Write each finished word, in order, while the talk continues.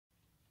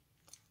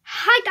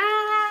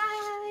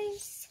Hi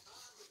guys!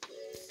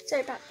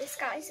 Sorry about this,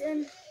 guys.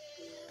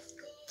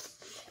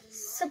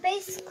 So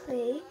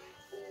basically,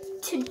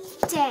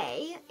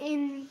 today,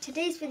 in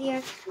today's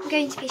video, I'm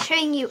going to be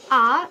showing you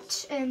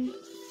art.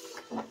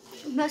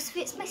 Most of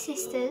it's my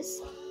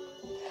sister's.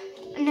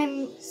 And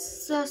I'm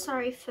so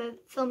sorry for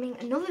filming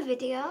another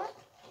video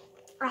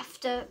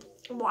after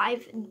what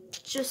I've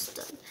just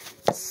done.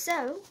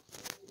 So,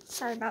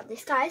 sorry about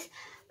this, guys.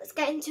 Let's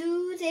get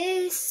into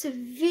this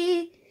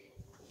video.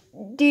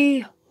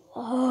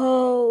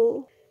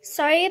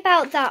 Sorry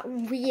about that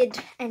weird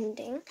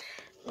ending.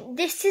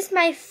 This is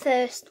my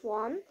first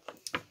one.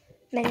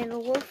 My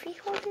little Wolfie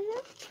holding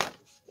it.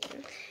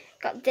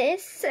 Got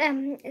this.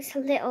 It's a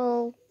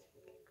little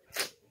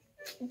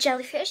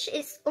jellyfish.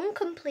 It's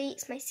incomplete.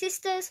 It's my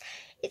sister's.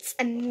 It's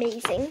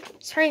amazing.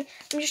 Sorry,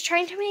 I'm just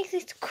trying to make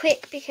this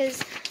quick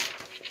because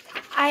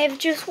I have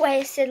just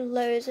wasted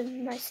loads of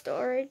my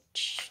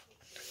storage.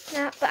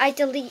 Now, but I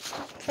delete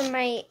from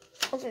my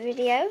other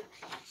video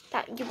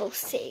that you will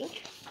see.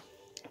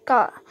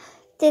 Got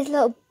this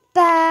little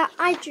bear.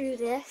 I drew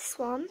this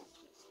one,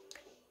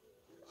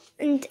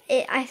 and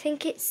I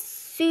think it's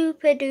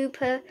super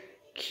duper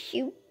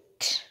cute.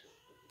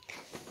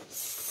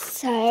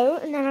 So,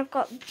 and then I've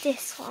got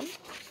this one.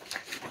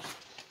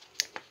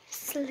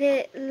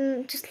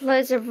 Just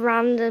loads of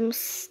random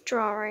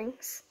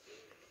drawings.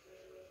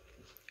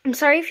 I'm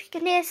sorry if you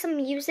can hear some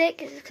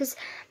music, because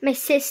my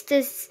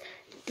sister's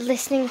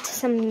listening to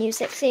some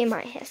music, so you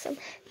might hear some.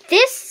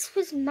 This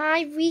was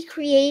my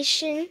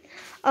recreation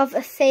of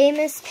a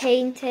famous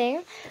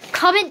painting.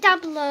 Comment down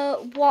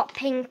below what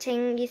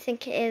painting you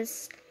think it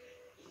is.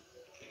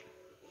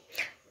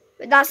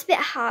 That's a bit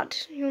hard.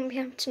 You won't be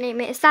able to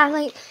name it. Is that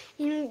like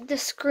the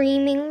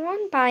Screaming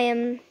one by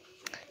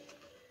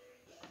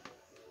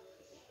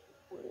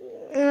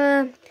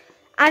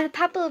either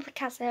Pablo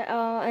Picasso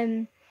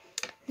or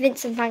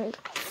Vincent van Gogh,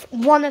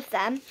 one of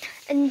them.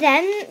 And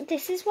then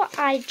this is what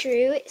I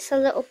drew. It's a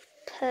little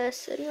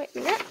person. Wait a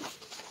minute.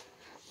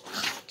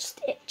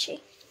 Just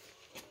itchy.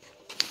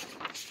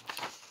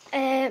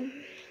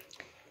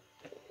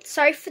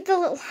 Sorry for the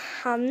little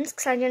hands,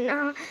 because I don't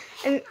know.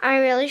 I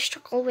really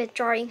struggle with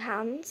drawing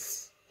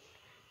hands.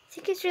 I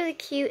think it's really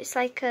cute. It's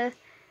like a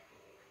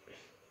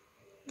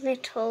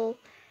little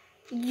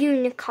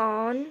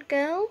unicorn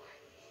girl.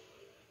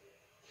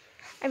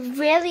 I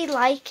really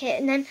like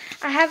it. And then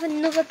I have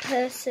another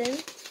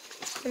person.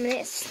 I mean,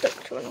 it's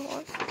stuck to another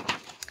one.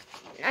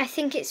 I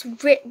think it's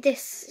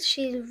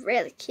she's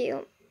really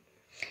cute.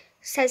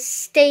 It says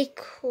 "Stay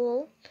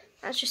cool."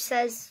 That just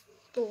says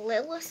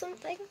Lil or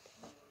something.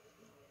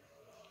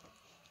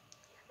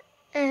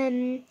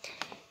 And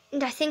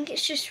I think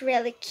it's just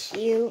really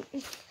cute.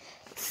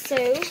 So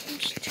I'm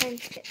just trying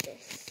to get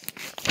this.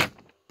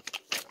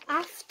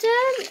 After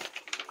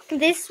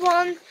this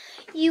one,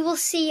 you will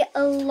see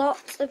a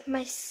lot of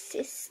my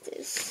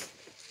sisters.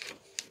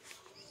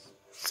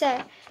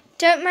 So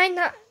don't mind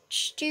that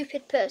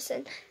stupid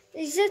person.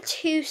 These are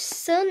two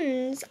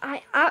sons.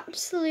 I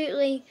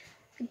absolutely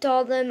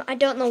adore them. I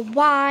don't know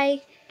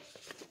why.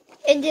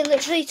 And they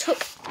literally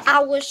took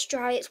hours to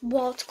dry. It's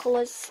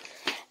watercolours.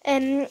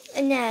 And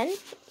then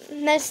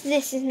most of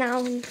this is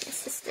now my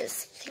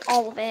sister's. I think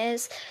all of it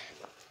is.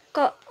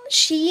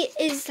 She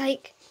is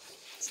like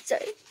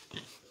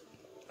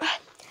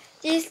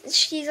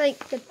she's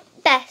like the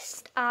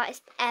best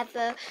artist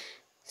ever.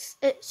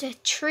 It's a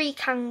tree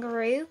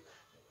kangaroo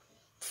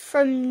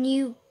from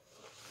New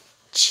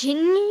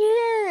Guinea.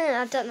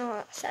 I don't know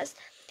what it says.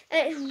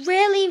 And it's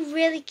really,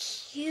 really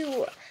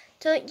cute.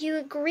 Don't you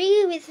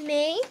agree with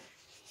me?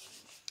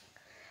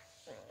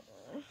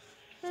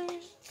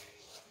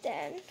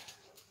 Then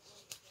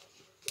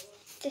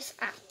this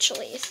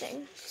actually is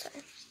thing. So,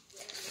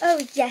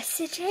 oh yes,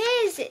 it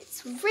is.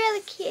 It's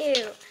really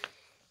cute.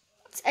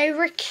 It's a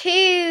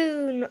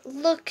raccoon.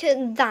 Look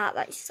at that.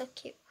 That is so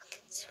cute.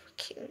 It's a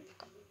raccoon.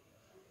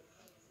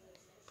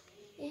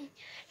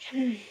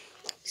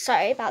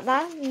 Sorry about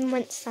that. I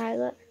went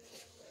silent.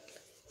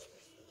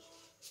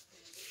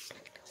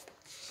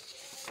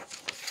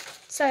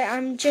 So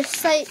I'm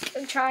just like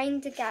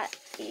trying to get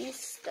these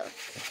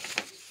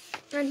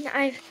stuff, and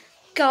I've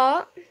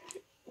got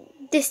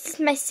this is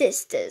my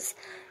sister's,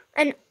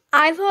 and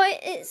I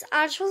thought it's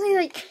actually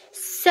like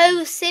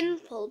so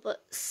simple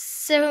but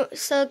so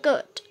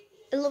good.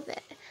 I love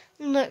it.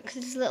 Look,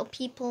 there's little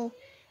people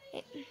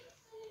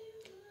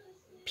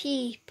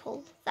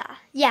there.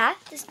 Yeah,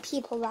 there's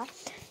people there.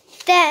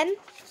 Then,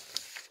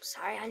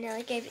 sorry, I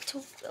nearly gave it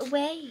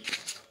away.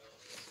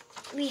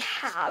 We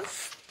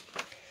have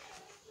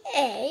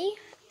a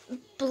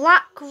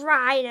black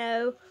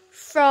rhino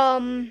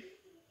from,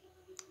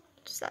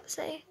 what does that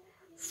say?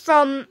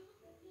 From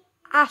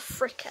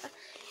Africa.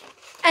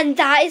 And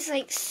that is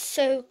like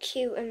so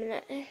cute. A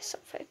minute,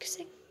 stop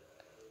focusing.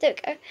 There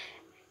we go.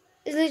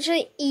 It's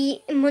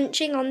literally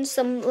munching on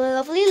some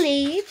lovely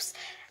leaves.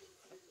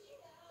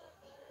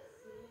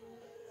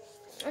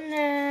 And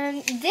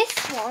then this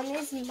one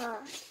is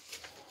mine.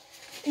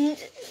 And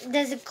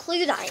there's a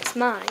clue that it's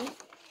mine.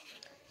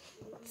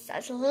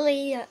 says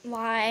Lily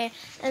Why.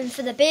 And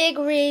for the big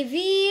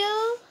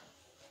reveal,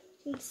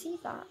 you can see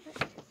that.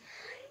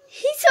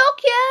 He's so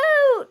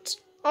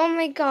cute! Oh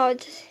my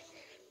god.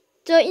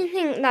 Don't you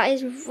think that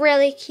is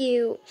really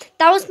cute?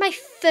 That was my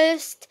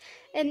first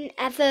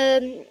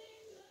ever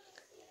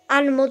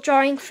animal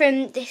drawing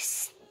from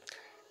this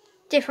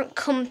different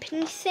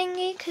company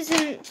thingy, because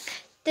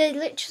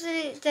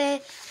they're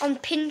on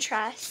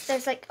Pinterest.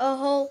 There's like a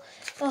whole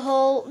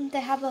they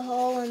have a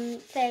whole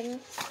thing,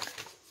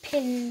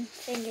 pin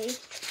thingy,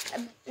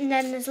 and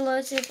then there's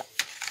loads of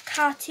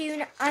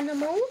cartoon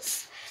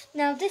animals.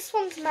 Now this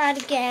one's mad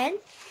again.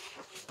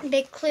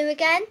 Big clue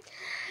again.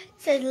 It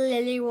says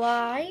Lily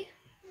Why.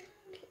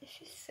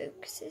 If it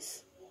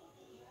focuses.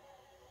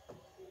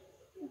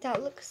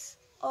 That looks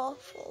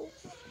awful.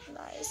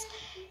 Nice.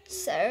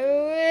 So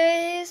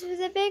is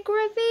the big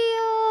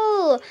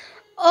reveal.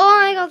 Oh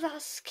my god,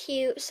 that's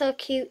cute. So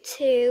cute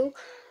too.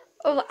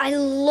 Oh, I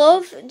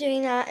love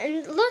doing that.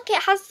 And look,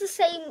 it has the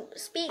same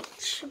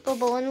speech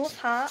bubble and love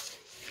heart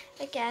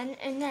again.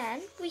 And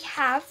then we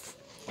have,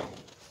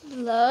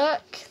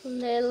 look,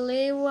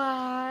 Lily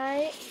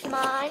White,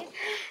 mine.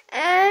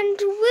 And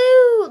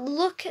woo,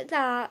 look at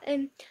that.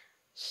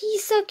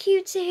 He's so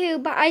cute too.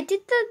 But I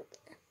did the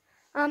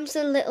arms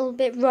a little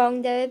bit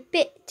wrong. They're a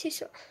bit too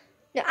small.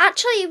 No,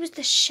 actually it was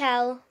the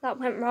shell that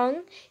went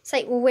wrong. It's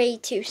like way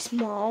too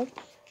small.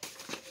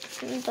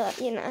 But,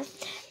 you know.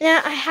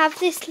 Now, I have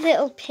this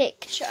little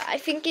picture. I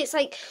think it's,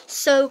 like,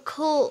 so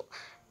cool.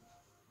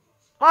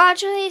 Well,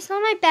 actually, it's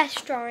not my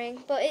best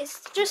drawing, but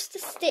it's just a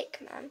stick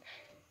man.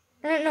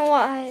 I don't know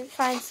what I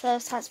find so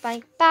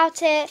satisfying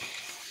about it.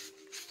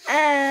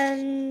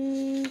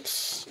 And,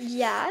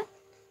 yeah.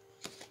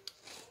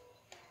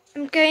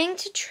 I'm going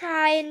to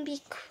try and be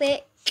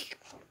quick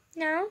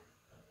now.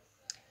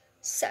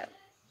 So,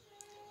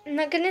 I'm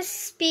not going to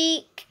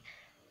speak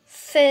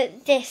for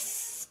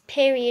this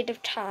period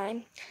of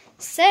time.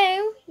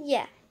 So,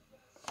 yeah.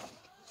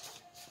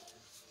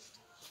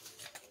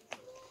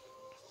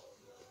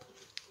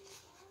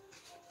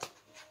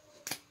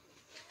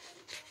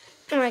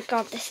 Oh my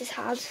god, this is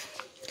hard.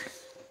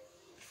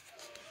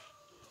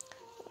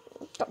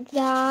 Got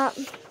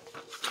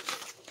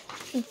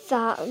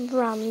that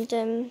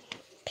random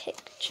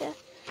picture.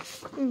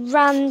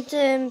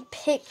 Random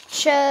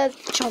picture of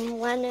John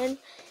Lennon.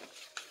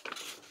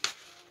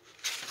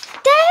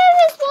 There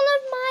is one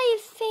of my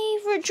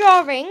favourite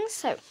drawings.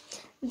 So,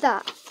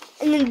 that.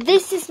 And then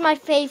this is my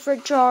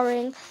favourite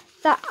drawing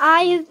that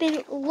I have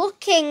been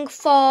looking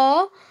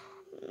for.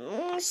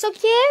 So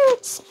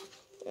cute.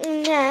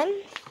 And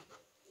then,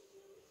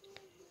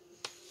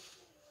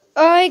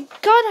 oh my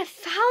god, I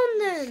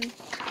found them.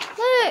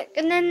 Look.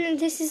 And then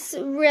this is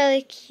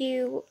really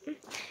cute.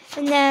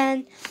 And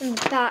then on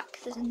the back,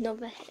 there's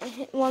another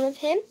one of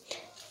him.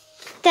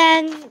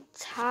 Then,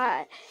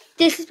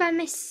 this is by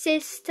my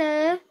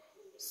sister.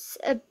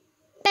 A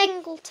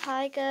Bengal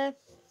tiger.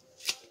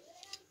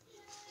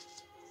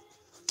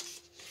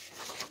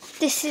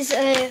 This is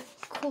a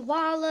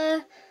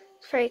koala.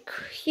 It's very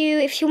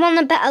cute. If you want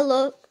a better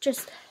look,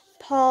 just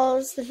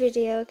pause the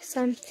video because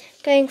I'm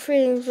going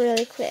through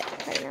really quick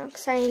right now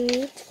because I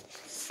need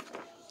this.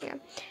 Yeah.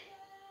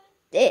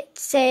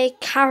 It's a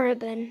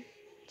carabin,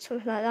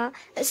 something like that.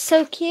 It's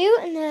so cute.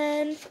 And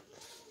then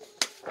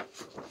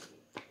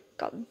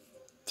got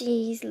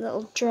these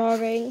little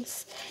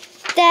drawings.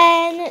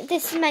 Then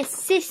this is my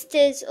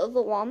sister's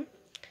other one.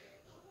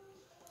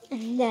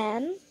 And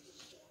then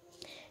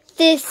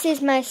this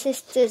is my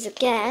sister's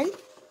again.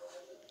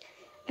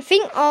 I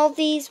think all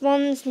these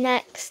ones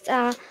next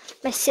are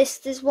my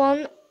sister's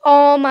one.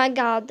 Oh my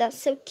god,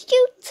 that's so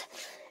cute.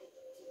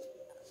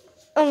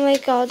 Oh my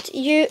god, are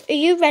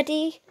you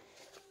ready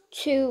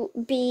to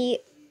be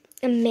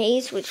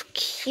amazed with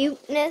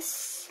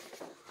cuteness?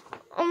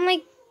 Oh my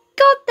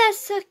god, they're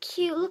so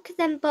cute. Look at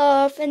them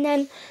both. And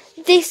then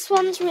this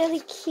one's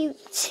really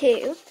cute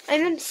too. I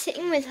remember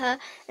sitting with her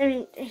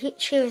and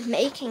she was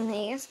making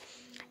these.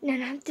 And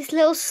then I have this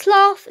little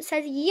sloth that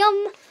says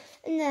yum.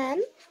 And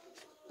then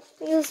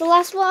here's the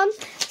last one.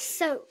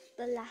 So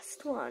the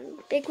last one,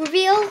 big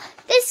reveal.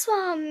 This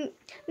one,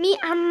 me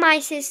and my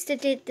sister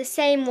did the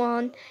same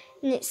one.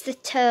 And it's the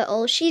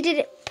turtle. She did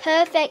it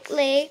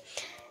perfectly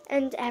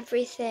and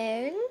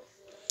everything.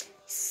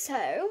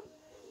 So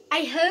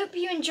I hope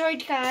you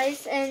enjoyed,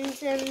 guys, and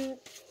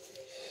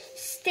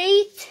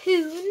stay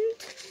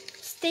tuned.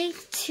 Stay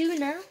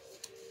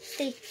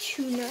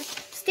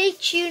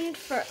tuned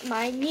for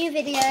my new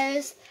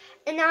videos,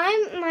 and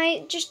I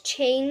might just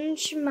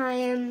change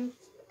my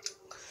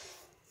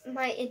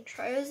my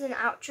intros and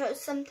outros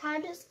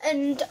sometimes,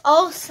 and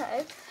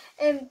also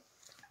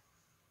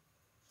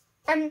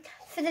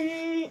for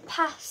the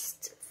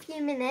past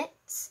few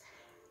minutes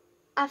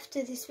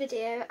after this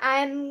video,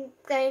 I'm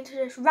going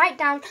to just write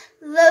down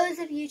loads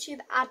of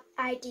YouTube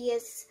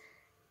ideas,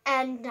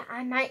 and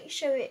I might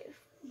show it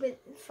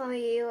for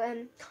you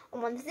on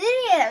one of the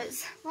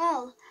videos.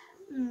 Well,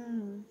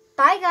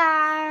 bye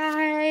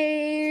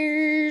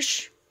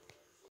guys.